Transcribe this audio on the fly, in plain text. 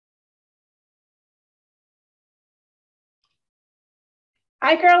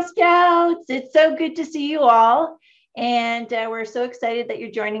Hi, Girl Scouts. It's so good to see you all. And we're so excited that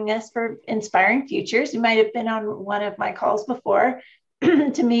you're joining us for Inspiring Futures. You might have been on one of my calls before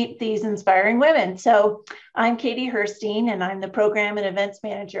to meet these inspiring women. So I'm Katie Herstein, and I'm the Program and Events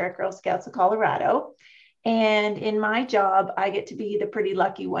Manager at Girl Scouts of Colorado. And in my job, I get to be the pretty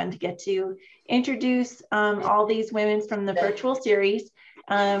lucky one to get to introduce all these women from the virtual series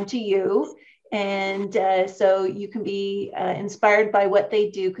to you. And so you can be inspired by what they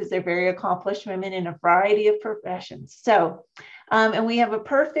do because they're very accomplished women in a variety of professions. So, and we have a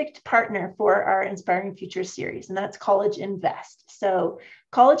perfect partner for our Inspiring Future series, and that's College Invest. So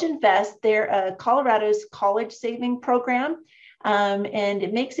College Invest, they're Colorado's college saving program, and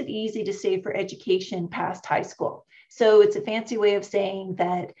it makes it easy to save for education past high school. So it's a fancy way of saying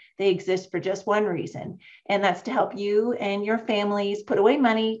that they exist for just one reason, and that's to help you and your families put away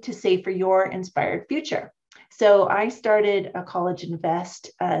money to save for your inspired future. So I started a College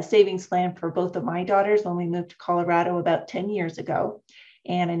Invest savings plan for both of my daughters when we moved to Colorado about 10 years ago.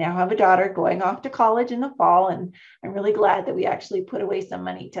 And I now have a daughter going off to college in the fall, and I'm really glad that we actually put away some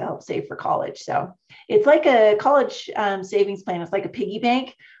money to help save for college. So it's like a college savings plan. It's like a piggy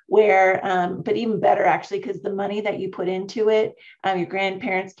bank where, but even better actually, because the money that you put into it, your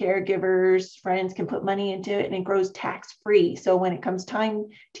grandparents, caregivers, friends can put money into it and it grows tax-free. So when it comes time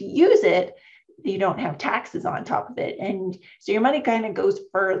to use it, you don't have taxes on top of it. And so your money kind of goes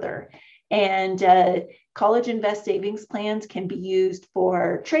further. And College Invest savings plans can be used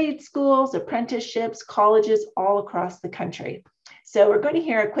for trade schools, apprenticeships, colleges all across the country. So we're going to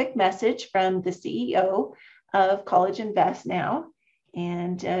hear a quick message from the CEO of College Invest now,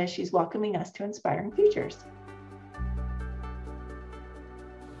 and she's welcoming us to Inspiring Futures.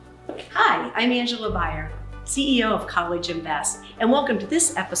 Hi, I'm Angela Beyer, CEO of College Invest, and welcome to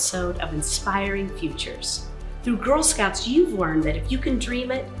this episode of Inspiring Futures. Through Girl Scouts, you've learned that if you can dream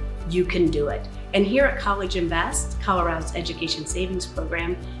it, you can do it. And here at College Invest, Colorado's education savings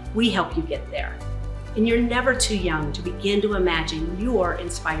program, we help you get there. And you're never too young to begin to imagine your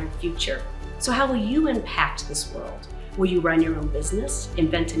inspired future. So how will you impact this world? Will you run your own business,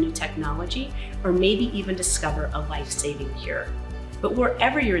 invent a new technology, or maybe even discover a life-saving cure? But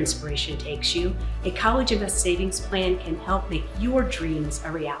wherever your inspiration takes you, a College Invest savings plan can help make your dreams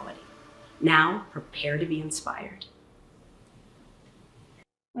a reality. Now, prepare to be inspired.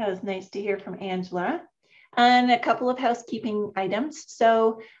 That was nice to hear from Angela. And a couple of housekeeping items.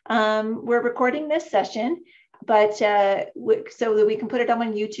 So we're recording this session, but so that we can put it up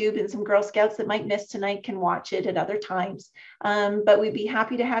on YouTube, and some Girl Scouts that might miss tonight can watch it at other times. But we'd be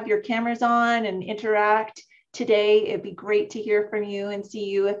happy to have your cameras on and interact today. It'd be great to hear from you and see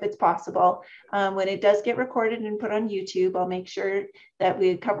you if it's possible. When it does get recorded and put on YouTube, I'll make sure that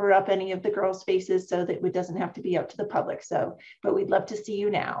we cover up any of the girls' faces so that it doesn't have to be out to the public. So, but we'd love to see you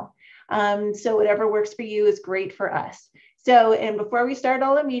now. So whatever works for you is great for us. So, and before we start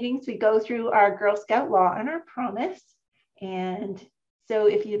all the meetings, we go through our Girl Scout law and our promise. And so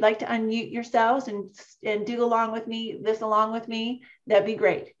if you'd like to unmute yourselves and do along with me, that'd be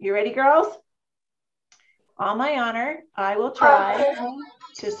great. You ready, girls? On my honor, I will try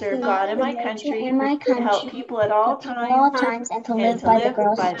to serve God and my country, to help people at all times, and to live by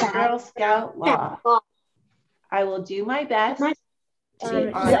the Girl Scout law. I will do my best to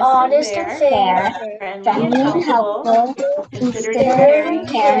be honest and fair, friendly and helpful, considerate and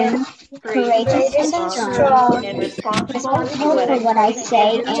caring, courageous and strong, and responsible for what I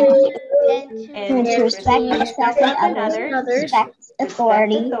say and do, and to respect myself and others, respect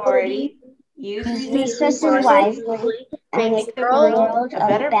authority, use resources wisely, and make the world a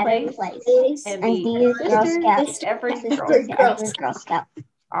better place, and be Girl Scouts to every Girl Scout.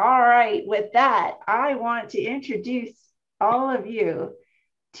 All right, with that, I want to introduce all of you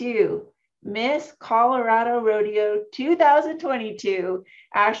to Miss Colorado Rodeo 2022,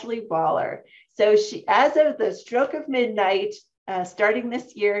 Ashley Baller. So she, as of the stroke of midnight, starting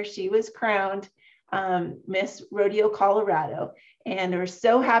this year, she was crowned Miss Rodeo Colorado. And we're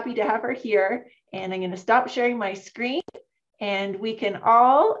so happy to have her here. And I'm going to stop sharing my screen and we can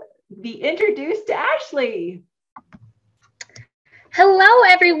all be introduced to Ashley. Hello,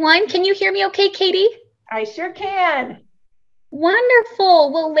 everyone. Can you hear me okay, Katie? I sure can.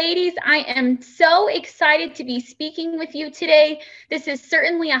 Wonderful. Well, ladies, I am so excited to be speaking with you today. This is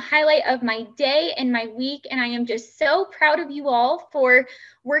certainly a highlight of my day and my week, and I am just so proud of you all for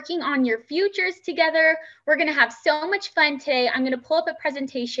working on your futures together. We're going to have so much fun today. I'm going to pull up a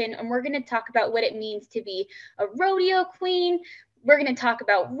presentation, and we're going to talk about what it means to be a rodeo queen, We're going to talk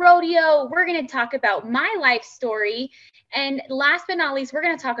about rodeo. We're going to talk about my life story. And last but not least, we're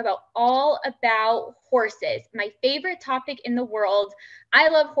going to talk about all about horses, my favorite topic in the world. I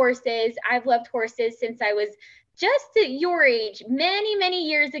love horses. I've loved horses since I was just at your age. Many, many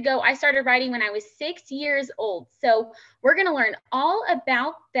years ago, I started riding when I was 6 years old. So we're going to learn all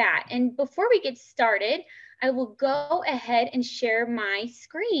about that. And before we get started, I will go ahead and share my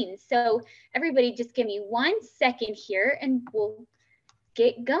screen. So everybody just give me 1 second here and we'll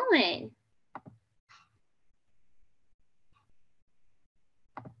get going.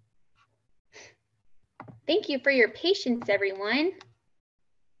 Thank you for your patience, everyone.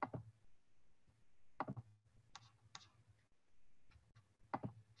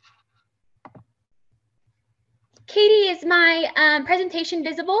 Katie, is my presentation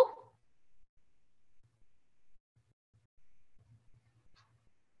visible?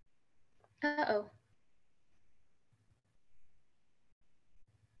 Uh-oh.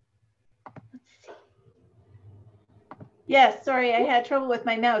 Let's see. Yes, sorry, I had trouble with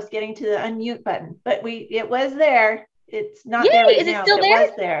my mouse getting to the unmute button, but it was there. It's not there right now. Is it still there? It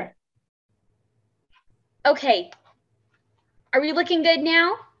was there. Okay. Are we looking good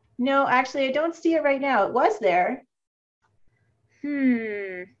now? No, actually, I don't see it right now. It was there.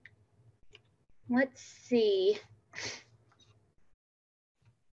 Let's see.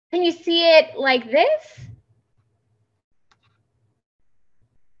 Can you see it like this?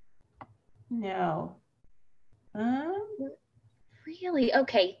 No. Really?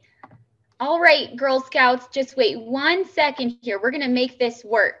 Okay. All right, Girl Scouts, just wait 1 second here. We're going to make this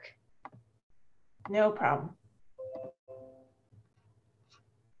work. No problem.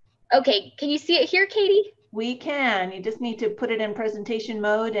 Okay, can you see it here, Katie? We can. You just need to put it in presentation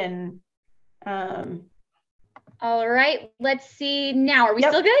mode and all right, let's see now. Are we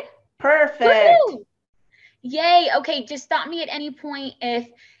still good? Perfect. Woo-hoo! Yay. Okay, just stop me at any point if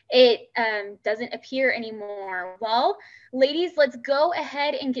it doesn't appear anymore. Well, ladies, let's go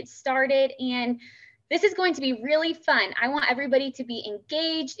ahead and get started. And this is going to be really fun. I want everybody to be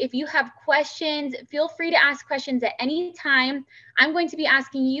engaged. If you have questions, feel free to ask questions at any time. I'm going to be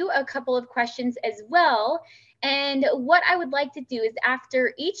asking you a couple of questions as well. And what I would like to do is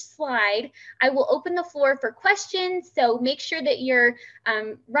after each slide, I will open the floor for questions. So make sure that you're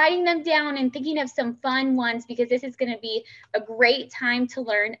writing them down and thinking of some fun ones because this is going to be a great time to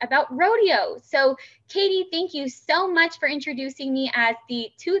learn about rodeo. So Katie, thank you so much for introducing me as the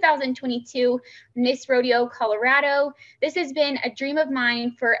 2022 Miss Rodeo Colorado. This has been a dream of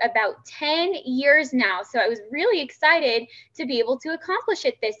mine for about 10 years now. So I was really excited to be able to accomplish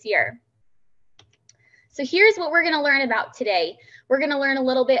it this year. So here's what we're going to learn about today. We're going to learn a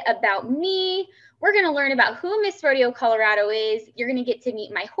little bit about me. We're going to learn about who Miss Rodeo Colorado is. You're going to get to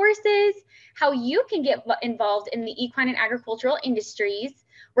meet my horses, how you can get involved in the equine and agricultural industries.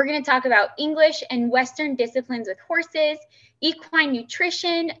 We're going to talk about English and Western disciplines with horses, equine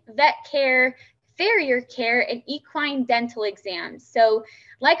nutrition, vet care, farrier care, and equine dental exams. So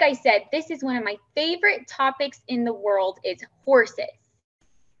like I said, this is one of my favorite topics in the world is horses.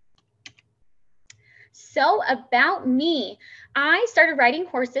 So about me, I started riding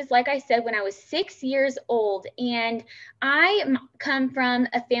horses, like I said, when I was 6 years old. And I come from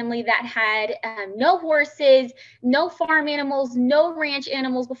a family that had no horses, no farm animals, no ranch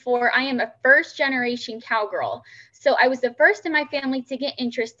animals before. I am a first generation cowgirl. So I was the first in my family to get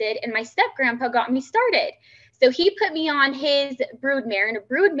interested, and my step grandpa got me started. So he put me on his brood mare, and a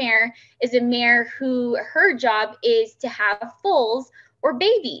brood mare is a mare who her job is to have foals or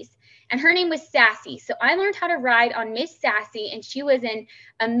babies. And her name was Sassy. So I learned how to ride on Miss Sassy, and she was an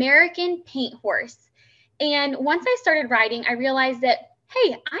American paint horse. And once I started riding, I realized that,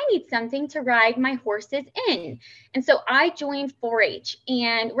 hey, I need something to ride my horses in. And so I joined 4-H.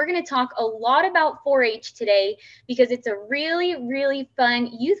 And we're going to talk a lot about 4-H today because it's a really, really fun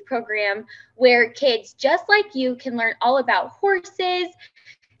youth program where kids just like you can learn all about horses.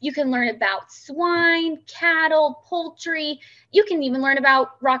 You can learn about swine, cattle, poultry. You can even learn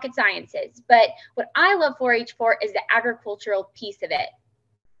about rocket sciences. But what I love 4-H for is the agricultural piece of it.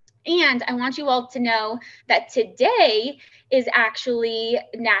 And I want you all to know that today is actually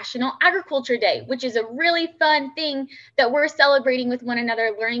National Agriculture Day, which is a really fun thing that we're celebrating with one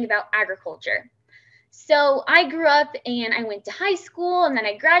another, learning about agriculture. So I grew up and I went to high school, and then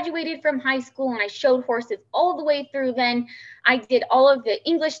I graduated from high school, and I showed horses all the way through. Then I did all of the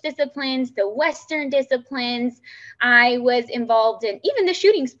English disciplines, the Western disciplines. I was involved in even the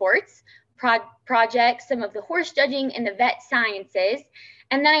shooting sports projects, some of the horse judging and the vet sciences.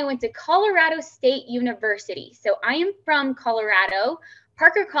 And then I went to Colorado State University. So I am from Colorado,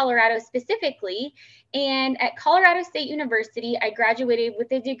 Parker, Colorado specifically. And at Colorado State University, I graduated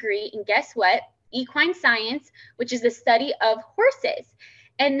with a degree in, guess what? Equine science, which is the study of horses.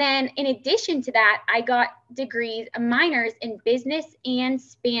 And then in addition to that, I got degrees, minors in business and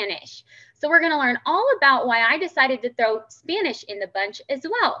Spanish. So we're going to learn all about why I decided to throw Spanish in the bunch as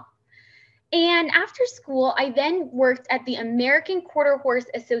well. And after school, I then worked at the American Quarter Horse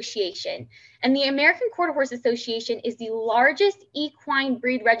Association. And the American Quarter Horse Association is the largest equine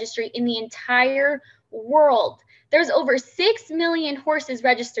breed registry in the entire world. There's over 6 million horses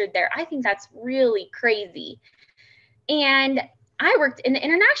registered there. I think that's really crazy. And I worked in the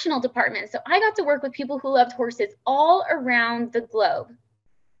international department. So I got to work with people who loved horses all around the globe.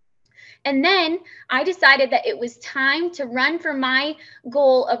 And then I decided that it was time to run for my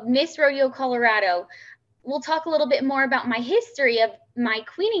goal of Miss Rodeo Colorado. We'll talk a little bit more about my history of my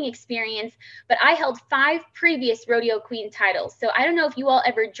queening experience, but I held 5 previous rodeo queen titles. So I don't know if you all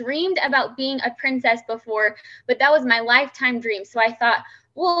ever dreamed about being a princess before, but that was my lifetime dream. So I thought,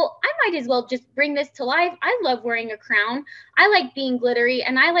 well, I might as well just bring this to life. I love wearing a crown. I like being glittery,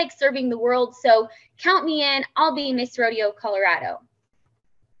 and I like serving the world. So count me in. I'll be Miss Rodeo Colorado.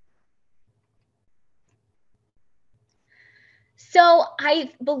 So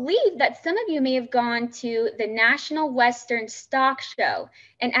I believe that some of you may have gone to the National Western Stock Show.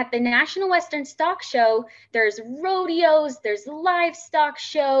 And at the National Western Stock Show, there's rodeos, there's livestock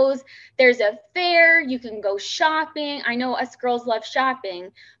shows, there's a fair, you can go shopping. I know us girls love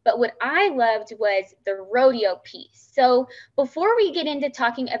shopping, but what I loved was the rodeo piece. So before we get into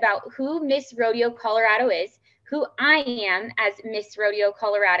talking about who Miss Rodeo Colorado is, who I am as Miss Rodeo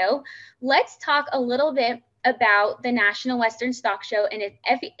Colorado, let's talk a little bit about the National Western Stock Show and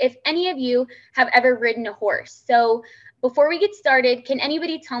if any of you have ever ridden a horse. So before we get started, can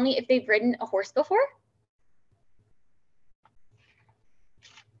anybody tell me if they've ridden a horse before?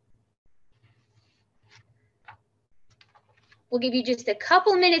 We'll give you just a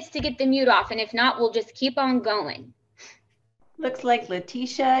couple minutes to get the mute off, and if not, we'll just keep on going. Looks like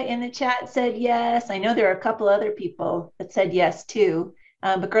Letitia in the chat said yes. I know there are a couple other people that said yes too.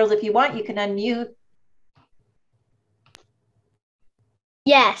 But girls, if you want, you can unmute.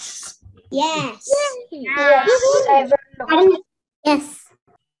 Yes. Yes. Yes. Yes.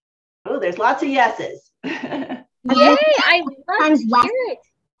 Oh, there's lots of yeses. Yay, I love to hear it.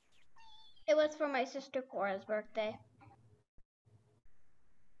 It was for my sister Cora's birthday.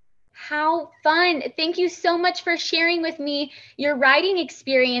 How fun. Thank you so much for sharing with me your riding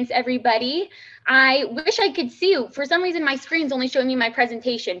experience, everybody. I wish I could see you. For some reason, my screen's only showing me my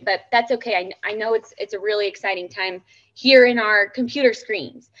presentation, but that's okay. I know it's a really exciting time here in our computer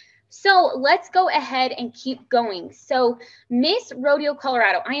screens. So let's go ahead and keep going. So Miss Rodeo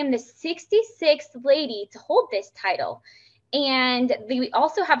Colorado, I am the 66th lady to hold this title. And we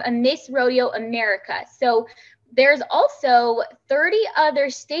also have a Miss Rodeo America. So there's also 30 other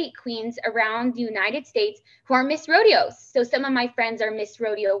state queens around the United States who are Miss Rodeos. So some of my friends are Miss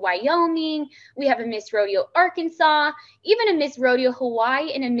Rodeo Wyoming. We have a Miss Rodeo Arkansas, even a Miss Rodeo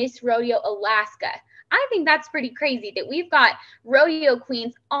Hawaii, and a Miss Rodeo Alaska. I think that's pretty crazy that we've got rodeo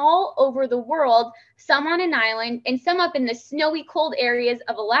queens all over the world, some on an island and some up in the snowy cold areas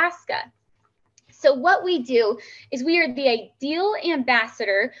of Alaska. So what we do is we are the ideal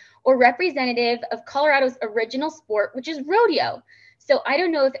ambassador or representative of Colorado's original sport, which is rodeo. So I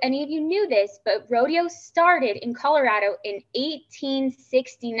don't know if any of you knew this, but rodeo started in Colorado in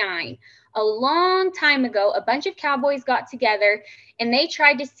 1869. A long time ago, a bunch of cowboys got together and they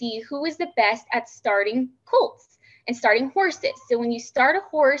tried to see who was the best at starting colts and starting horses. So when you start a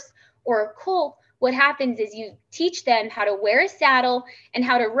horse or a colt, what happens is you teach them how to wear a saddle and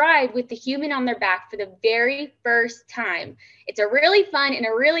how to ride with the human on their back for the very first time. It's a really fun and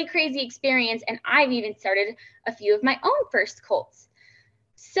a really crazy experience, and I've even started a few of my own first colts.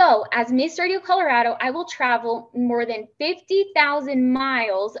 So as Miss Rodeo Colorado, I will travel more than 50,000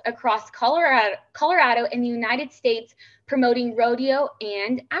 miles across Colorado in the United States promoting rodeo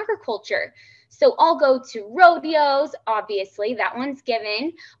and agriculture. So I'll go to rodeos, obviously, that one's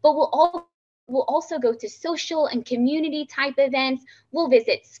given, but we'll also go to social and community type events. We'll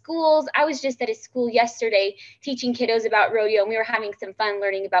visit schools. I was just at a school yesterday teaching kiddos about rodeo, and we were having some fun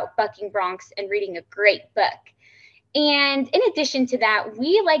learning about bucking broncs and reading a great book. And in addition to that,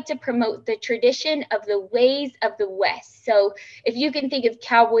 we like to promote the tradition of the ways of the West. So if you can think of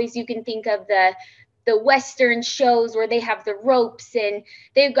cowboys, you can think of the Western shows where they have the ropes and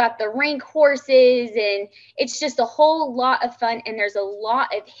they've got the rank horses, and it's just a whole lot of fun, and there's a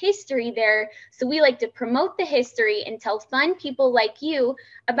lot of history there. So we like to promote the history and tell fun people like you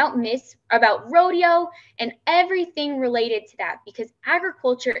about rodeo and everything related to that, because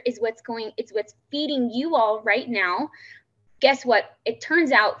agriculture is it's what's feeding you all right now. Guess what? It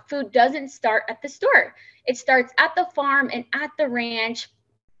turns out food doesn't start at the store. It starts at the farm and at the ranch,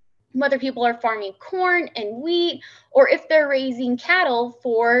 whether people are farming corn and wheat, or if they're raising cattle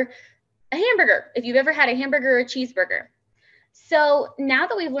for a hamburger, if you've ever had a hamburger or a cheeseburger. So now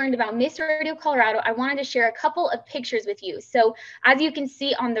that we've learned about Miss Rodeo Colorado, I wanted to share a couple of pictures with you. So as you can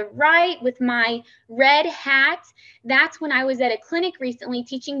see on the right with my red hat, that's when I was at a clinic recently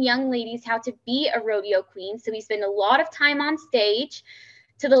teaching young ladies how to be a rodeo queen. So we spend a lot of time on stage.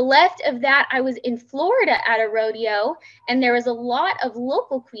 To the left of that, I was in Florida at a rodeo, and there was a lot of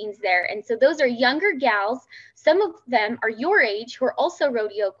local queens there. And so those are younger gals. Some of them are your age who are also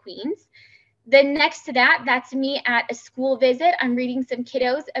rodeo queens. Then next to that, that's me at a school visit. I'm reading some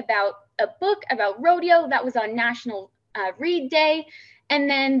kiddos about a book about rodeo that was on National Read Day. And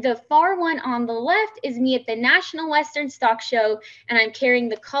then the far one on the left is me at the National Western Stock Show, and I'm carrying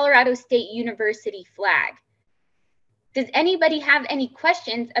the Colorado State University flag. Does anybody have any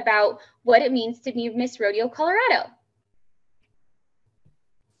questions about what it means to be Miss Rodeo Colorado?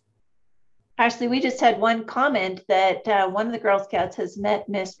 Actually, we just had one comment that one of the Girl Scouts has met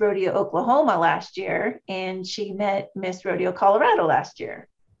Miss Rodeo Oklahoma last year, and she met Miss Rodeo Colorado last year.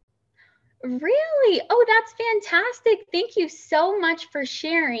 Really? Oh, that's fantastic. Thank you so much for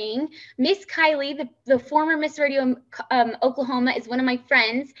sharing. Miss Kylie, the former Miss Rodeo Oklahoma, is one of my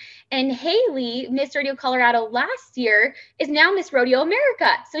friends. And Haley, Miss Rodeo Colorado last year, is now Miss Rodeo America.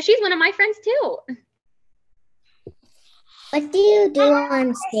 So she's one of my friends too. What do you do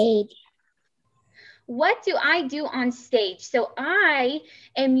on stage? What do I do on stage? So I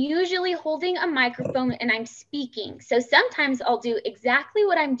am usually holding a microphone and I'm speaking. So sometimes I'll do exactly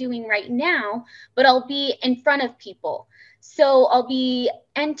what I'm doing right now, but I'll be in front of people. So I'll be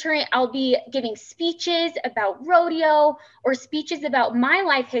giving speeches about rodeo or speeches about my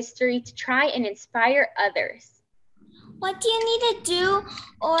life history to try and inspire others. What do you need to do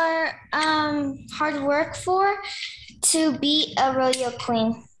or hard work for to be a rodeo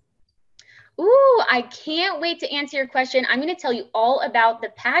queen? Ooh, I can't wait to answer your question. I'm going to tell you all about the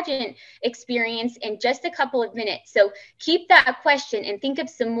pageant experience in just a couple of minutes. So keep that question and think of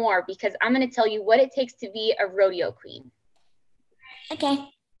some more, because I'm going to tell you what it takes to be a rodeo queen. Okay. Is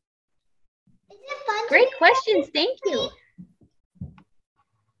it fun? Great questions. Thank you.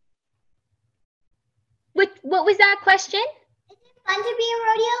 What was that question? Is it fun to be a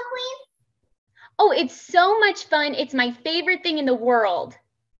rodeo queen? Oh, it's so much fun. It's my favorite thing in the world.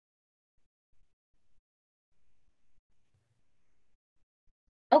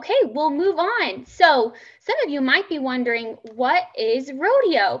 Okay, we'll move on. So some of you might be wondering, what is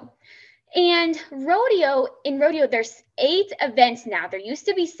rodeo? And in rodeo, there's 8 events now. There used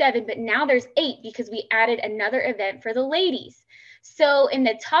to be 7, but now there's 8 because we added another event for the ladies. So in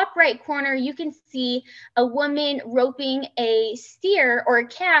the top right corner, you can see a woman roping a steer or a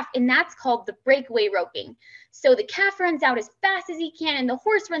calf, and that's called the breakaway roping. So the calf runs out as fast as he can, and the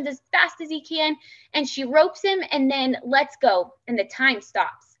horse runs as fast as he can, and she ropes him and then lets go, and the time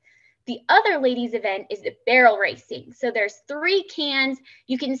stops. The other ladies event is the barrel racing. So there's 3 cans.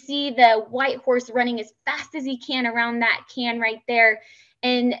 You can see the white horse running as fast as he can around that can right there,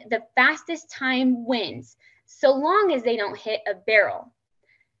 and the fastest time wins, so long as they don't hit a barrel.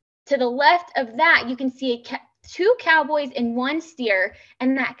 To the left of that, you can see 2 cowboys and 1 steer,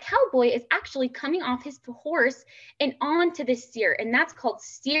 and that cowboy is actually coming off his horse and onto the steer, and that's called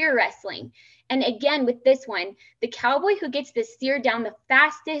steer wrestling. And again, with this one, the cowboy who gets the steer down the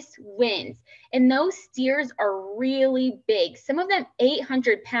fastest wins, and those steers are really big, some of them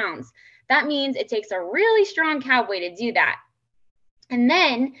 800 pounds. That means it takes a really strong cowboy to do that. And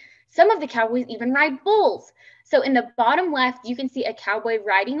then some of the cowboys even ride bulls. So in the bottom left, you can see a cowboy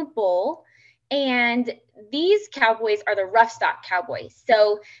riding a bull, and these cowboys are the rough stock cowboys.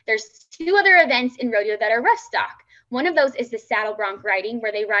 So there's 2 other events in rodeo that are rough stock. One of those is the saddle bronc riding,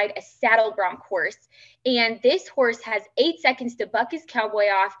 where they ride a saddle bronc horse. And this horse has 8 seconds to buck his cowboy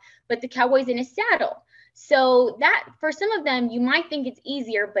off, but the cowboy's in a saddle. So that, for some of them, you might think it's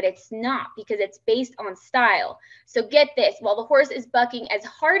easier, but it's not, because it's based on style. So get this, while the horse is bucking as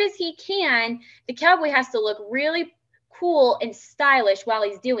hard as he can, the cowboy has to look really cool and stylish while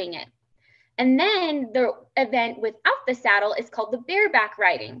he's doing it. And then the event without the saddle is called the bareback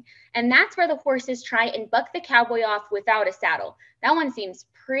riding. And that's where the horses try and buck the cowboy off without a saddle. That one seems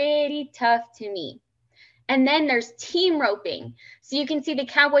pretty tough to me. And then there's team roping. So you can see the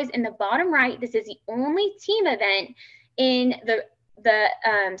cowboys in the bottom right. This is the only team event in the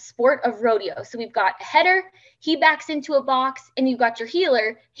sport of rodeo. So we've got a header, he backs into a box, and you've got your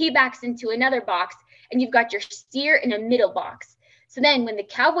heeler, he backs into another box, and you've got your steer in a middle box. So then when the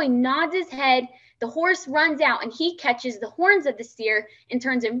cowboy nods his head, the horse runs out and he catches the horns of the steer and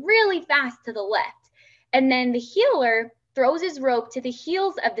turns him really fast to the left. And then the heeler throws his rope to the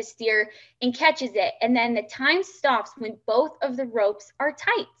heels of the steer and catches it. And then the time stops when both of the ropes are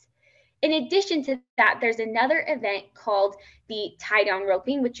tight. In addition to that, there's another event called the tie-down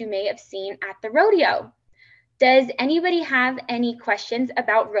roping, which you may have seen at the rodeo. Does anybody have any questions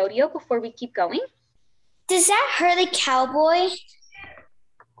about rodeo before we keep going? Does that hurt a cowboy?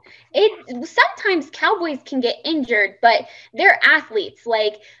 Sometimes cowboys can get injured, but they're athletes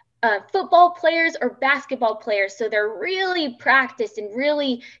like football players or basketball players. So they're really practiced and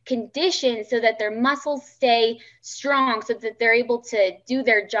really conditioned so that their muscles stay strong so that they're able to do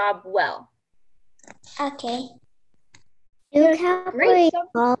their job well. Okay. Do Great.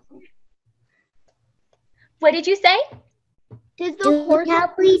 What did you say? Do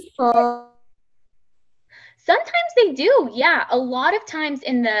cowboys fall? Sometimes they do, yeah. A lot of times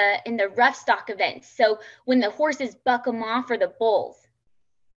in the rough stock events. So when the horses buck them off or the bulls.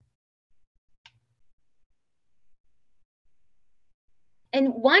 And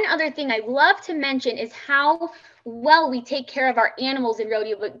one other thing I love to mention is how well we take care of our animals in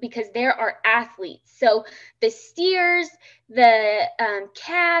rodeo because there are athletes. So the steers, the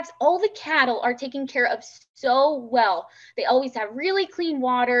calves, all the cattle are taken care of so well. They always have really clean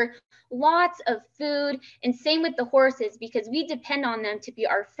water, lots of food, and same with the horses because we depend on them to be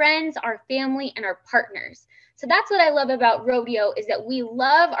our friends, our family, and our partners. So that's what I love about rodeo is that we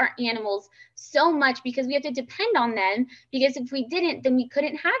love our animals so much because we have to depend on them because if we didn't, then we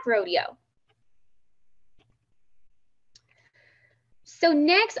couldn't have rodeo. So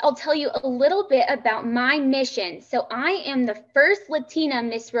next, I'll tell you a little bit about my mission. So I am the first Latina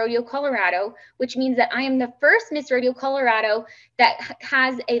Miss Rodeo Colorado, which means that I am the first Miss Rodeo Colorado that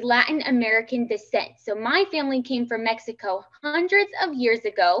has a Latin American descent. So my family came from Mexico hundreds of years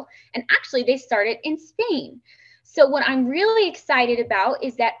ago, and actually they started in Spain. So what I'm really excited about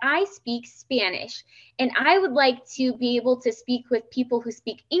is that I speak Spanish, and I would like to be able to speak with people who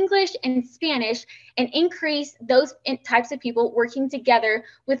speak English and Spanish and increase those types of people working together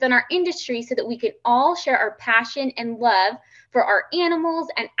within our industry so that we can all share our passion and love for our animals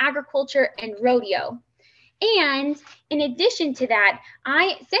and agriculture and rodeo. And in addition to that,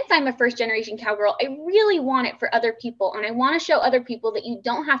 since I'm a first generation cowgirl, I really want it for other people. And I want to show other people that you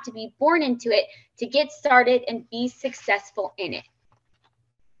don't have to be born into it to get started and be successful in it.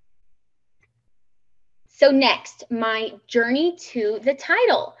 So next, my journey to the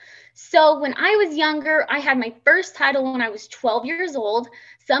title. So when I was younger, I had my first title when I was 12 years old.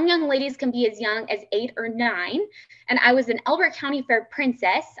 Some young ladies can be as young as 8 or 9. And I was an Elbert County Fair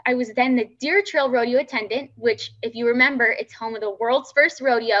princess. I was then the Deer Trail Rodeo attendant, which if you remember, it's home of the world's first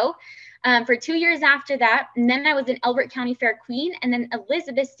rodeo for 2 years after that. And then I was an Elbert County Fair queen and then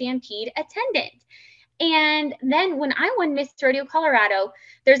Elizabeth Stampede attendant. And then when I won Miss Rodeo Colorado,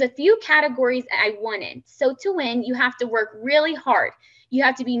 there's a few categories I won in. So to win, you have to work really hard. You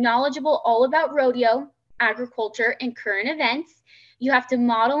have to be knowledgeable all about rodeo, agriculture, and current events. You have to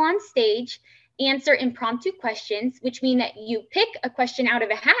model on stage, answer impromptu questions, which mean that you pick a question out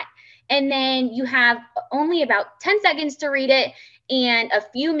of a hat, and then you have only about 10 seconds to read it and a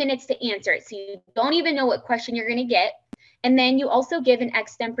few minutes to answer it. So you don't even know what question you're going to get. And then you also give an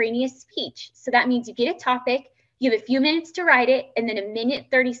extemporaneous speech. So that means you get a topic, you have a few minutes to write it, and then a minute,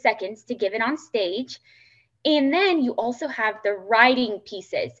 30 seconds to give it on stage. And then you also have the riding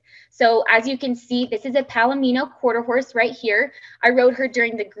pieces. So as you can see, this is a Palomino quarter horse right here. I rode her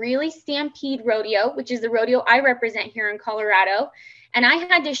during the Greeley Stampede Rodeo, which is the rodeo I represent here in Colorado. And I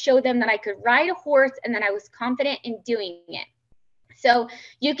had to show them that I could ride a horse and that I was confident in doing it. So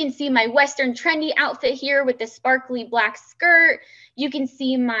you can see my Western trendy outfit here with the sparkly black skirt. You can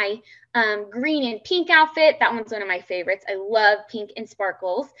see my green and pink outfit. That one's one of my favorites. I love pink and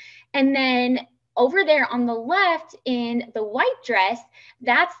sparkles. And then over there on the left in the white dress,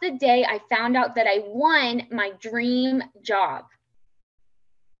 that's the day I found out that I won my dream job.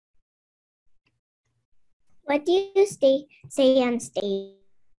 What do you say on stage?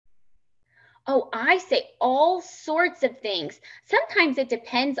 Oh, I say all sorts of things. Sometimes it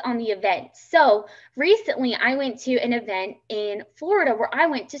depends on the event. So recently I went to an event in Florida where I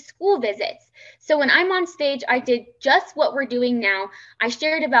went to school visits. So when I'm on stage, I did just what we're doing now. I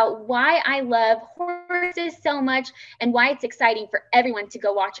shared about why I love horses so much and why it's exciting for everyone to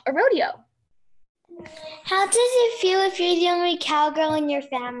go watch a rodeo. How does it feel if you're the only cowgirl in your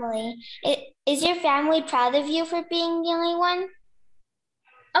family? Is your family proud of you for being the only one?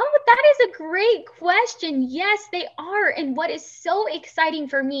 Oh, that is a great question. Yes, they are. And what is so exciting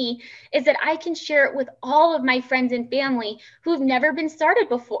for me is that I can share it with all of my friends and family who've never been started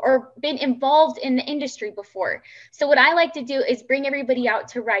before or been involved in the industry before. So, what I like to do is bring everybody out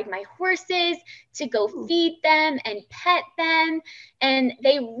to ride my horses, to go feed them and pet them. And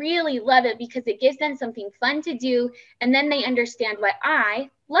they really love it because it gives them something fun to do. And then they understand why I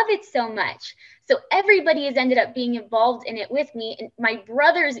love it so much. So everybody has ended up being involved in it with me. And my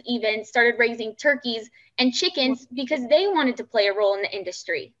brothers even started raising turkeys and chickens because they wanted to play a role in the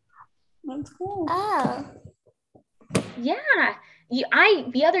industry. That's cool. Oh. Yeah.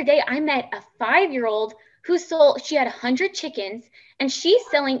 The other day I met a 5-year-old who she had 100 chickens and she's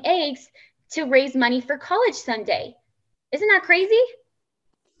selling eggs to raise money for college someday. Isn't that crazy?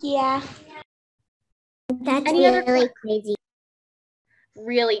 Yeah. That's really crazy.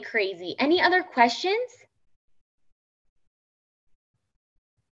 Really crazy. Any other questions?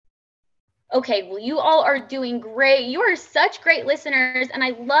 Okay, well, you all are doing great. You are such great listeners, and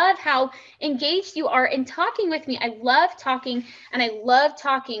I love how engaged you are in talking with me. I love talking, and I love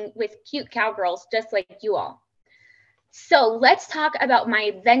talking with cute cowgirls just like you all. So let's talk about my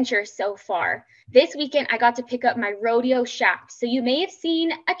adventure so far. This weekend, I got to pick up my rodeo shaft. So you may have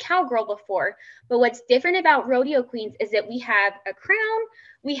seen a cowgirl before, but what's different about rodeo queens is that we have a crown,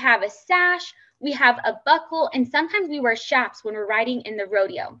 we have a sash, we have a buckle, and sometimes we wear shafts when we're riding in the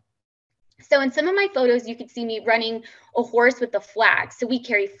rodeo. So in some of my photos, you could see me running a horse with a flag. So we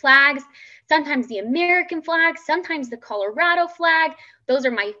carry flags, sometimes the American flag, sometimes the Colorado flag. Those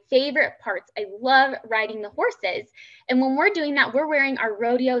are my favorite parts. I love riding the horses. And when we're doing that, we're wearing our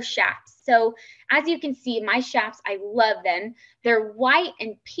rodeo shafts. So as you can see, my shafts, I love them. They're white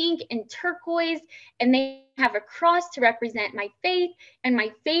and pink and turquoise, and they have a cross to represent my faith and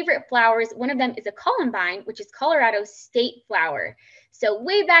my favorite flowers. One of them is a columbine, which is Colorado's state flower. So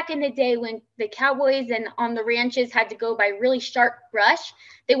way back in the day when the cowboys and on the ranches had to go by really sharp brush,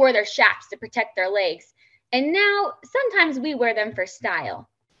 they wore their shafts to protect their legs. And now sometimes we wear them for style.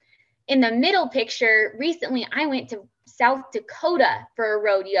 In the middle picture, recently I went to South Dakota for a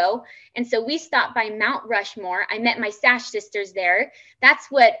rodeo. And so we stopped by Mount Rushmore. I met my Sash sisters there. That's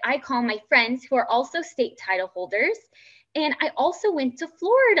what I call my friends who are also state title holders. And I also went to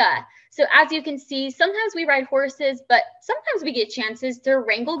Florida. So as you can see, sometimes we ride horses, but sometimes we get chances to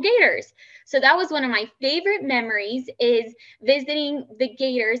wrangle gators. So that was one of my favorite memories, is visiting the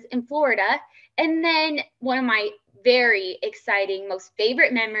gators in Florida. And then one of my very exciting, most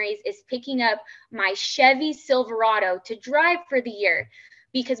favorite memories is picking up my Chevy Silverado to drive for the year,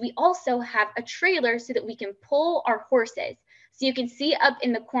 because we also have a trailer so that we can pull our horses. So you can see up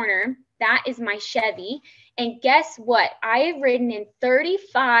in the corner, that is my Chevy. And guess what? I have ridden in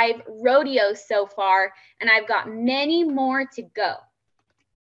 35 rodeos so far, and I've got many more to go.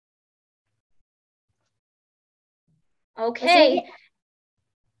 Okay.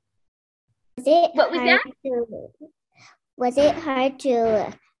 What was that? Was it hard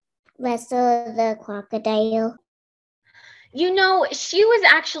to wrestle the crocodile? You know, she was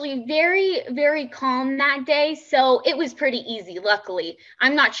actually very, very calm that day, so it was pretty easy, luckily.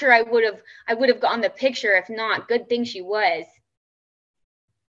 I'm not sure I would have gotten the picture if not. Good thing she was.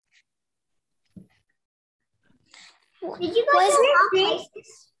 Did you go to all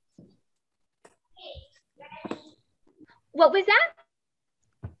places? What was that?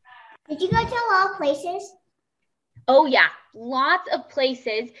 Did you go to a lot of places? Oh yeah, lots of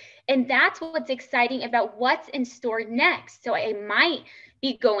places. And that's what's exciting about what's in store next. So I might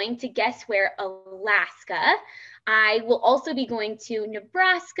be going to, guess where, Alaska. I will also be going to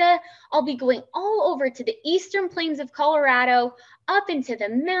Nebraska. I'll be going all over to the eastern plains of Colorado, up into the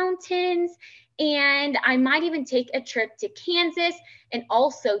mountains. And I might even take a trip to Kansas and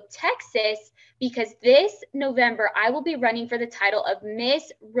also Texas, because this November I will be running for the title of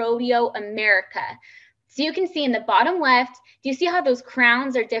Miss Rodeo America. So you can see in the bottom left, do you see how those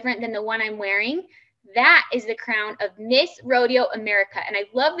crowns are different than the one I'm wearing? That is the crown of Miss Rodeo America. And I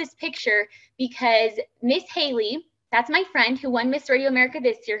love this picture because Miss Haley, that's my friend who won Miss Rodeo America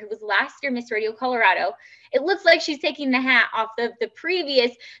this year, who was last year Miss Rodeo Colorado. It looks like she's taking the hat off of the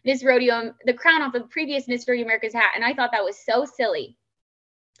previous Miss Rodeo, the crown off of the previous Miss Rodeo America's hat. And I thought that was so silly.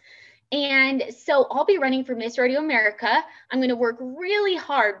 And so I'll be running for Miss Rodeo America. I'm going to work really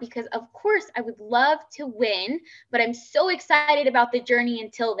hard because, of course, I would love to win, but I'm so excited about the journey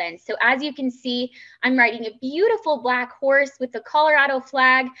until then. So as you can see, I'm riding a beautiful black horse with the Colorado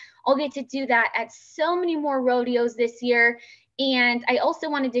flag. I'll get to do that at so many more rodeos this year. And I also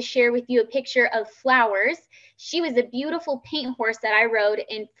wanted to share with you a picture of Flowers. She was a beautiful paint horse that I rode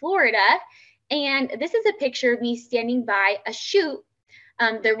in Florida. And this is a picture of me standing by a chute.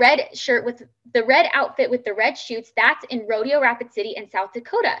 The red shirt with the red outfit with the red chutes, that's in Rodeo Rapid City in South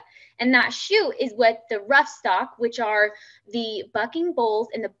Dakota. And that chute is what the rough stock, which are the bucking bulls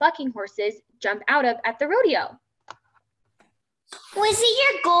and the bucking horses, jump out of at the rodeo. Was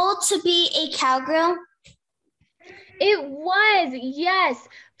it your goal to be a cowgirl? It was, yes.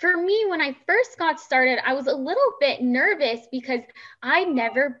 For me, when I first got started, I was a little bit nervous because I'd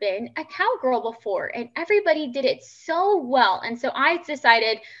never been a cowgirl before, and everybody did it so well. And so I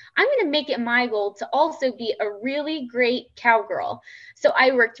decided I'm going to make it my goal to also be a really great cowgirl. So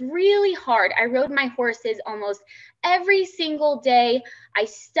I worked really hard. I rode my horses almost every single day. I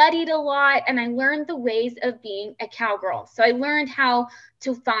studied a lot, and I learned the ways of being a cowgirl. So I learned how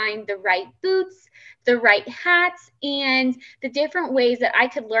to find the right boots, the right hats, and the different ways that I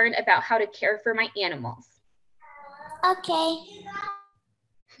could learn about how to care for my animals. Okay.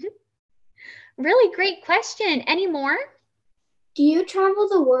 Really great question. Any more? Do you travel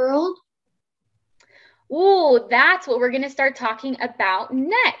the world? Ooh, that's what we're going to start talking about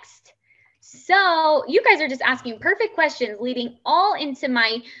next. So you guys are just asking perfect questions, leading all into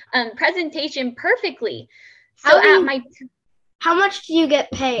my presentation perfectly. So How much do you get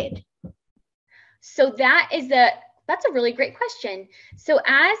paid? So that's a really great question. So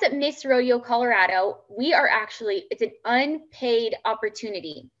as Miss Rodeo Colorado, we are actually, it's an unpaid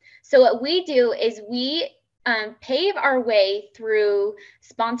opportunity. So what we do is we pave our way through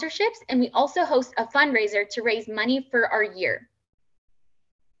sponsorships, and we also host a fundraiser to raise money for our year.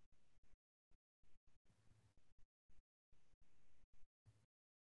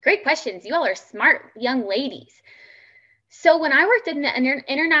 Great questions. You all are smart young ladies. So when I worked in the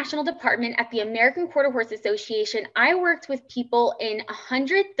international department at the American Quarter Horse Association, I worked with people in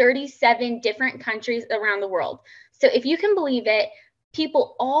 137 different countries around the world. So if you can believe it,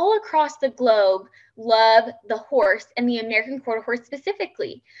 people all across the globe love the horse and the American Quarter Horse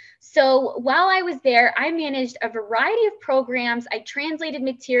specifically. So while I was there, I managed a variety of programs. I translated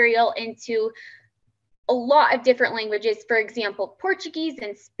material into a lot of different languages, for example, Portuguese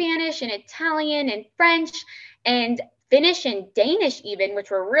and Spanish and Italian and French and Finnish and Danish even,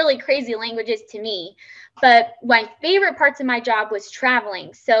 which were really crazy languages to me. But my favorite parts of my job was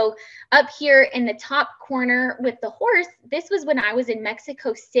traveling. So up here in the top corner with the horse, this was when I was in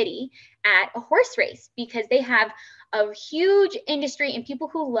Mexico City at a horse race, because they have a huge industry and people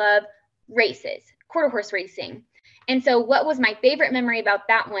who love races, quarter horse racing. And so what was my favorite memory about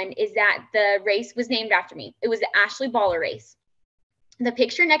that one is that the race was named after me. It was the Ashley Baller race. The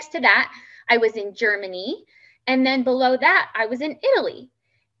picture next to that, I was in Germany. And then below that, I was in Italy.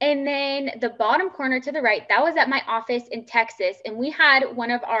 And then the bottom corner to the right, that was at my office in Texas. And we had one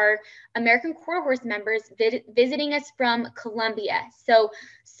of our American Quarter Horse members visiting us from Colombia.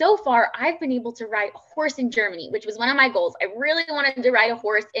 So far, I've been able to ride a horse in Germany, which was one of my goals. I really wanted to ride a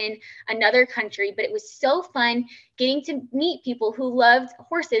horse in another country, but it was so fun getting to meet people who loved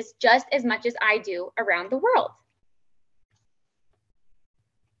horses just as much as I do around the world.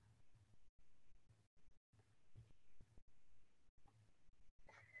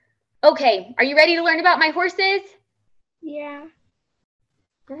 Okay, are you ready to learn about my horses? Yeah.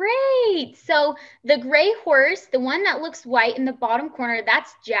 Great. So the gray horse, the one that looks white in the bottom corner,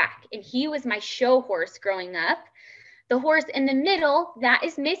 that's Jack, and he was my show horse growing up. The horse in the middle, that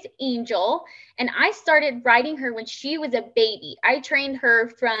is Miss Angel, and I started riding her when she was a baby. I trained her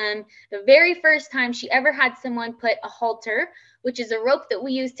from the very first time she ever had someone put a halter, which is a rope that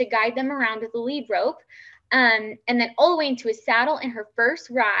we use to guide them around with a lead rope, and then all the way into a saddle in her first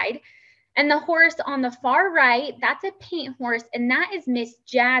ride. And the horse on the far right, that's a paint horse, and that is Miss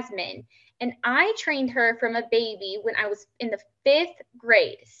Jasmine. And I trained her from a baby when I was in the 5th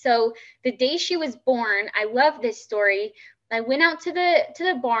grade. So the day she was born, I love this story. I went out to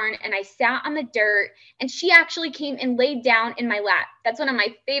the barn and I sat on the dirt, and she actually came and laid down in my lap. That's one of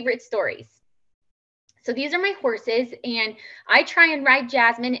my favorite stories. So these are my horses, and I try and ride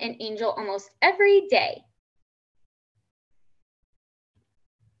Jasmine and Angel almost every day.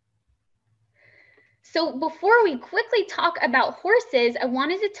 So before we quickly talk about horses, I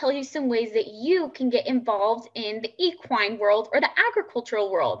wanted to tell you some ways that you can get involved in the equine world or the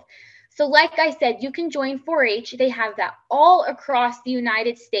agricultural world. So like I said, you can join 4-H. They have that all across the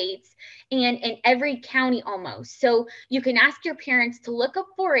United States and in every county almost. So you can ask your parents to look up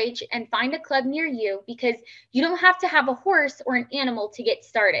 4-H and find a club near you, because you don't have to have a horse or an animal to get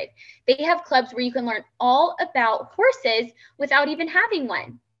started. They have clubs where you can learn all about horses without even having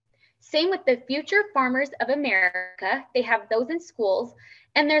one. Same with the Future Farmers of America. They have those in schools.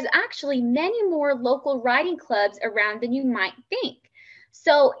 And there's actually many more local riding clubs around than you might think.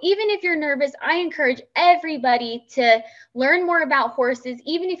 So even if you're nervous, I encourage everybody to learn more about horses,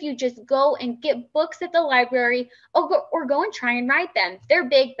 even if you just go and get books at the library or go and try and ride them. They're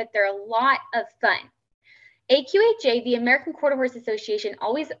big, but they're a lot of fun. AQHA, the American Quarter Horse Association,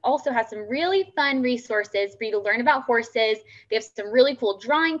 also has some really fun resources for you to learn about horses. They have some really cool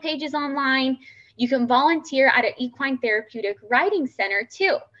drawing pages online. You can volunteer at an equine therapeutic riding center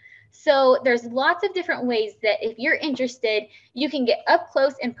too. So there's lots of different ways that if you're interested, you can get up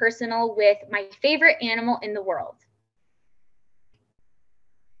close and personal with my favorite animal in the world.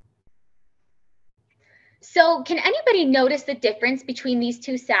 So can anybody notice the difference between these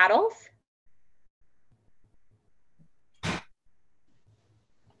two saddles?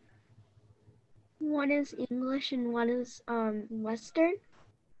 One is English and one is Western.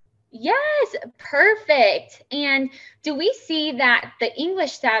 Yes, perfect. And do we see that the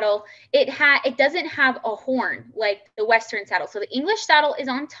English saddle, it doesn't have a horn like the Western saddle. So the English saddle is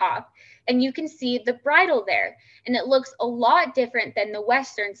on top and you can see the bridle there. And it looks a lot different than the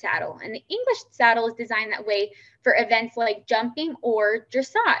Western saddle. And the English saddle is designed that way for events like jumping or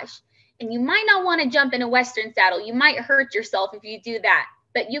dressage. And you might not want to jump in a Western saddle. You might hurt yourself if you do that.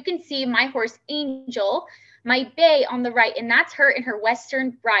 But you can see my horse Angel, my bay on the right, and that's her in her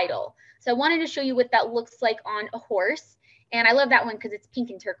Western bridle. So I wanted to show you what that looks like on a horse. And I love that one because it's pink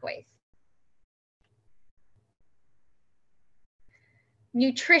and turquoise.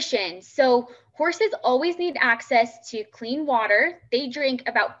 Nutrition. So horses always need access to clean water. They drink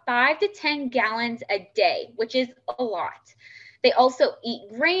about 5 to 10 gallons a day, which is a lot. They also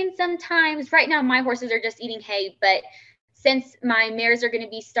eat grain sometimes. Right now, my horses are just eating hay, but since my mares are going to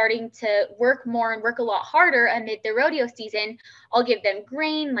be starting to work more and work a lot harder amid the rodeo season, I'll give them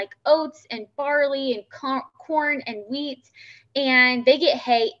grain like oats and barley and corn and wheat. And they get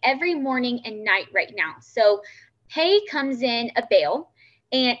hay every morning and night right now. So hay comes in a bale,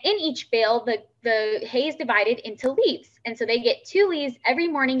 and in each bale, the hay is divided into leaves. And so they get 2 leaves every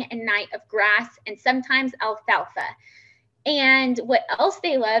morning and night of grass and sometimes alfalfa. And what else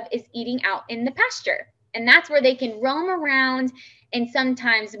they love is eating out in the pasture. And that's where they can roam around and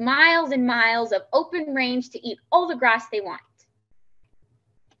sometimes miles and miles of open range to eat all the grass they want.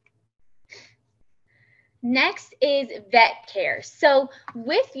 Next is vet care. So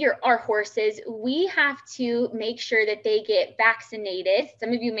with our horses, we have to make sure that they get vaccinated.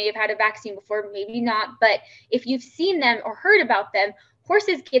 Some of you may have had a vaccine before, maybe not, but if you've seen them or heard about them,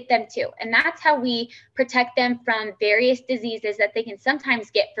 horses get them too. And that's how we protect them from various diseases that they can sometimes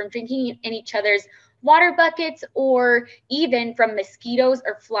get from drinking in each other's water buckets or even from mosquitoes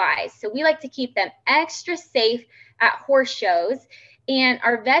or flies. So we like to keep them extra safe at horse shows. And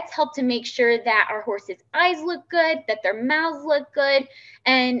our vets help to make sure that our horses' eyes look good, that their mouths look good,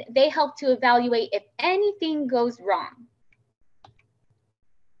 and they help to evaluate if anything goes wrong.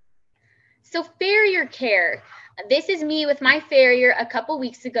 So farrier care. This is me with my farrier a couple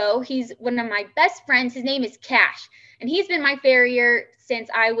weeks ago. He's one of my best friends. His name is Cash, and he's been my farrier since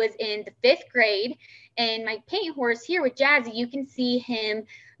I was in the 5th grade. And my paint horse here with Jazzy, you can see him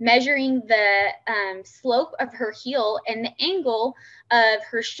measuring the slope of her heel and the angle of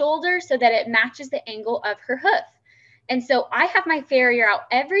her shoulder so that it matches the angle of her hoof. And so I have my farrier out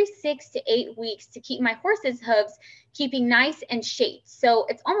every 6 to 8 weeks to keep my horse's hooves keeping nice and shaped. So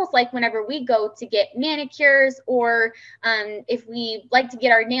it's almost like whenever we go to get manicures or if we like to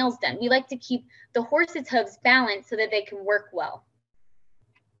get our nails done, we like to keep the horse's hooves balanced so that they can work well.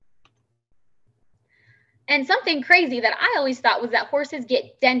 And something crazy that I always thought was that horses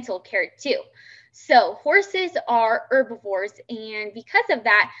get dental care too. So horses are herbivores, and because of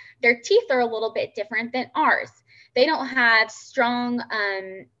that, their teeth are a little bit different than ours. They don't have strong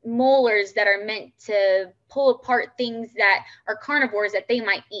molars that are meant to pull apart things that are carnivores that they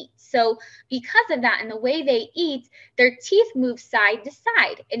might eat. So because of that and the way they eat, their teeth move side to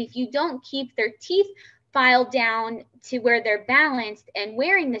side. And if you don't keep their teeth filed down to where they're balanced and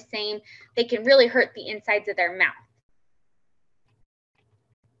wearing the same, they can really hurt the insides of their mouth.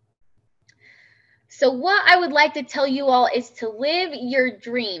 So what I would like to tell you all is to live your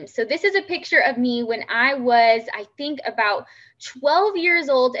dreams. So this is a picture of me when I was, I think, about 12 years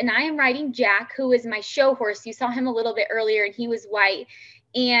old, and I am riding Jack, who is my show horse. You saw him a little bit earlier, and he was white.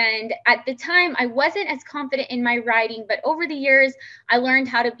 And at the time, I wasn't as confident in my riding, but over the years, I learned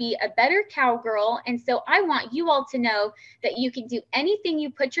how to be a better cowgirl. And so I want you all to know that you can do anything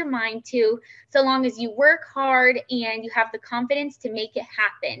you put your mind to, so long as you work hard and you have the confidence to make it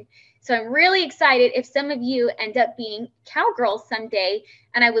happen. So I'm really excited if some of you end up being cowgirls someday,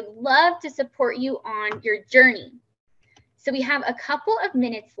 and I would love to support you on your journey. So we have a couple of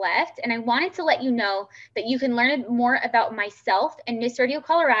minutes left, and I wanted to let you know that you can learn more about myself and Miss Rodeo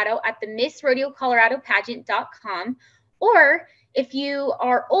Colorado at the MissRodeoColoradoPageant.com, or if you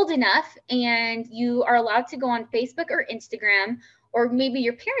are old enough and you are allowed to go on Facebook or Instagram, or maybe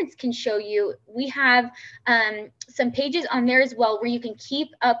your parents can show you, we have some pages on there as well where you can keep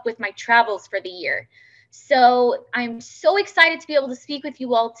up with my travels for the year. So I'm so excited to be able to speak with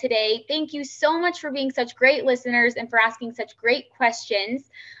you all today. Thank you so much for being such great listeners and for asking such great questions.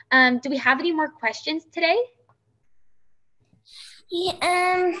 Do we have any more questions today?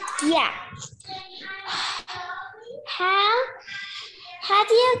 Yeah. How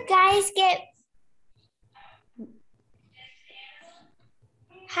do you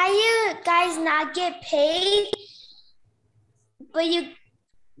guys not get paid, but you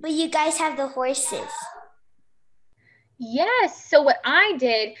guys have the horses? Yes. So what I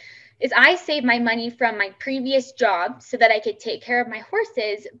did is I saved my money from my previous job so that I could take care of my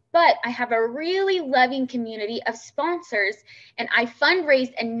horses, but I have a really loving community of sponsors, and I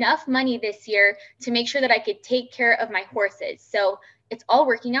fundraised enough money this year to make sure that I could take care of my horses. So it's all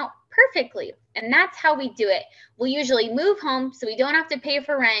working out perfectly, and that's how we do it. We'll usually move home so we don't have to pay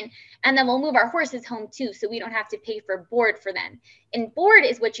for rent, and then we'll move our horses home too so we don't have to pay for board for them. And board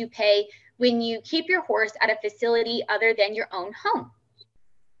is what you pay when you keep your horse at a facility other than your own home.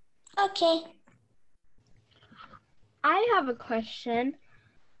 Okay. I have a question.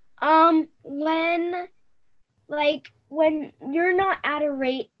 When you're not at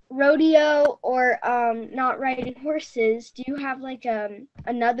a rodeo or not riding horses, do you have like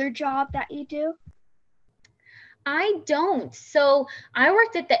another job that you do? I don't. So I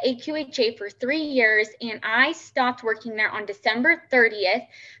worked at the AQHA for 3 years, and I stopped working there on December 30th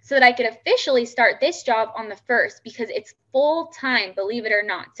so that I could officially start this job on the 1st, because it's full time, believe it or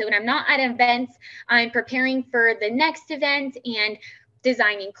not. So when I'm not at events, I'm preparing for the next event and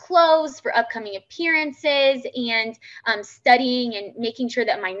designing clothes for upcoming appearances and studying and making sure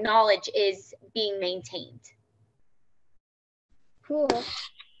that my knowledge is being maintained. Cool.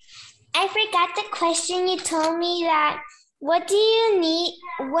 I forgot the question. You told me that what do you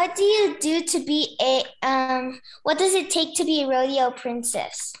do to be what does it take to be a rodeo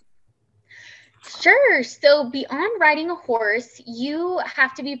princess? Sure. So beyond riding a horse, you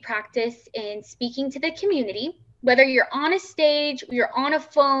have to be practiced in speaking to the community, whether you're on a stage, you're on a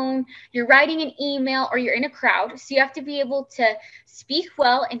phone, you're writing an email, or you're in a crowd. So you have to be able to speak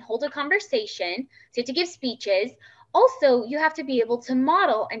well and hold a conversation. So you have to give speeches. Also, you have to be able to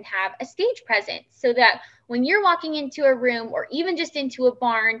model and have a stage presence so that when you're walking into a room or even just into a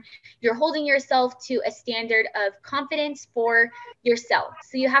barn, you're holding yourself to a standard of confidence for yourself.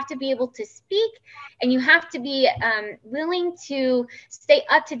 So you have to be able to speak, and you have to be willing to stay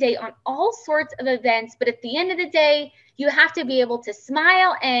up to date on all sorts of events. But at the end of the day, you have to be able to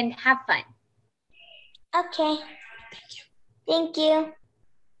smile and have fun. Okay. Thank you.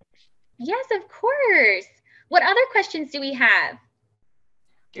 Yes, of course. What other questions do we have?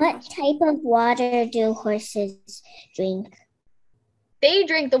 What type of water do horses drink? They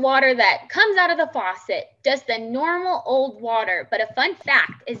drink the water that comes out of the faucet, just the normal old water. But a fun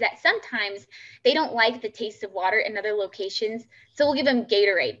fact is that sometimes they don't like the taste of water in other locations, so we'll give them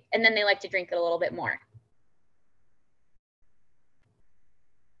Gatorade, and then they like to drink it a little bit more.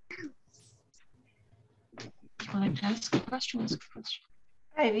 Want to ask a question?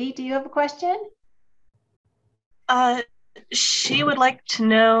 Ivy, do you have a question? She would like to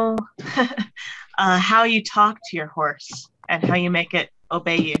know how you talk to your horse and how you make it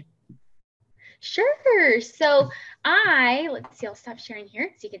obey you. Sure. So let's see, I'll stop sharing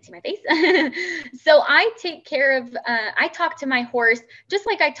here so you can see my face. So I take care of, I talk to my horse just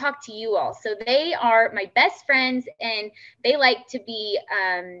like I talk to you all. So they are my best friends, and they like to be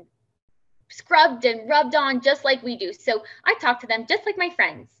scrubbed and rubbed on just like we do. So I talk to them just like my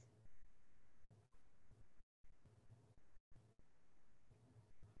friends.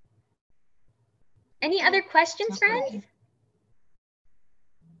 Any other questions, friends?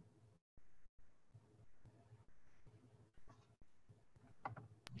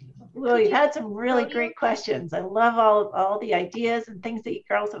 Well, you've had some really great questions. I love all the ideas and things that you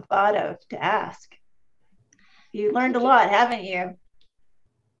girls have thought of to ask. You learned a lot, haven't you?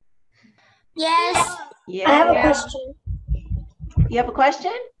 Yes. Yeah. I have a question. You have a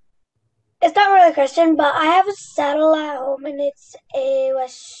question? It's not really a question, but I have a saddle at home, and it's a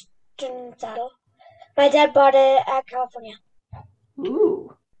Western saddle. My dad bought it at California.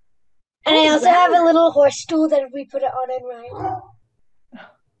 Ooh. And I also have a little horse stool that we put it on and ride.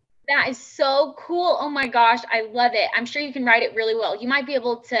 That is so cool. Oh my gosh, I love it. I'm sure you can ride it really well. You might be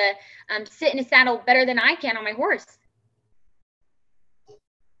able to sit in a saddle better than I can on my horse.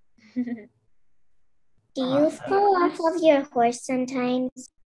 Do you fall off of your horse sometimes?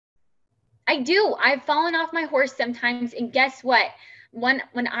 I do. I've fallen off my horse sometimes, and guess what? When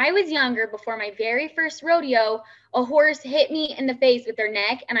I was younger, before my very first rodeo, a horse hit me in the face with their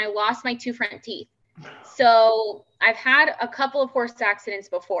neck, and I lost my 2 front teeth. So I've had a couple of horse accidents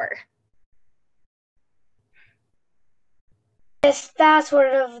before. Yes, that's one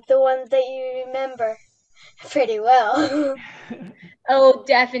of the ones that you remember pretty well. Oh,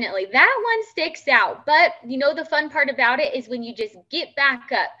 definitely. That one sticks out. But you know, the fun part about it is when you just get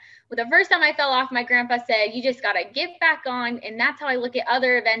back up. Well, the first time I fell off, my grandpa said, you just got to get back on. And that's how I look at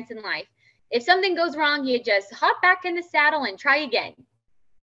other events in life. If something goes wrong, you just hop back in the saddle and try again.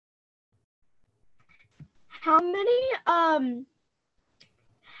 How many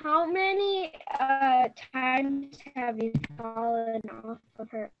times have you fallen off of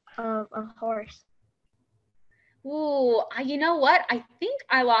a horse? Ooh, you know what? I think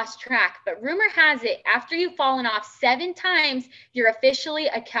I lost track, but rumor has it, after you've fallen off 7 times, you're officially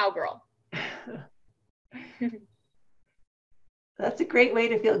a cowgirl. That's a great way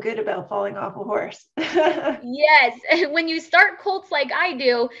to feel good about falling off a horse. Yes, when you start colts like I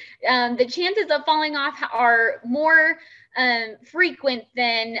do, the chances of falling off are more frequent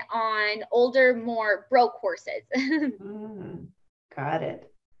than on older, more broke horses. Got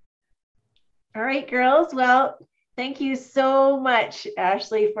it. All right, girls. Well, thank you so much,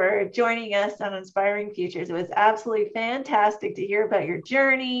 Ashley, for joining us on Inspiring Futures. It was absolutely fantastic to hear about your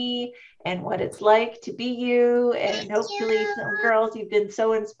journey and what it's like to be you. And hopefully some girls, you've been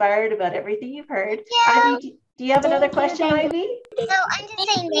so inspired about everything you've heard. Ivy, do you have another question, Ivy? No, I'm just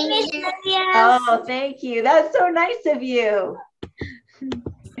saying thank you. Oh, thank you. That's so nice of you.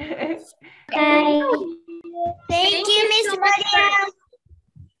 Bye. Thank you, Miss Rodeo.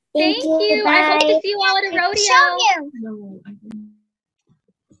 Thank you. I hope to see you all at a rodeo.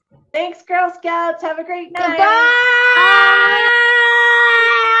 Thanks, Girl Scouts. Have a great night. Goodbye.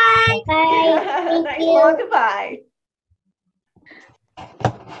 Bye. Nice long goodbye.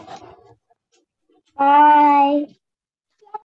 Bye.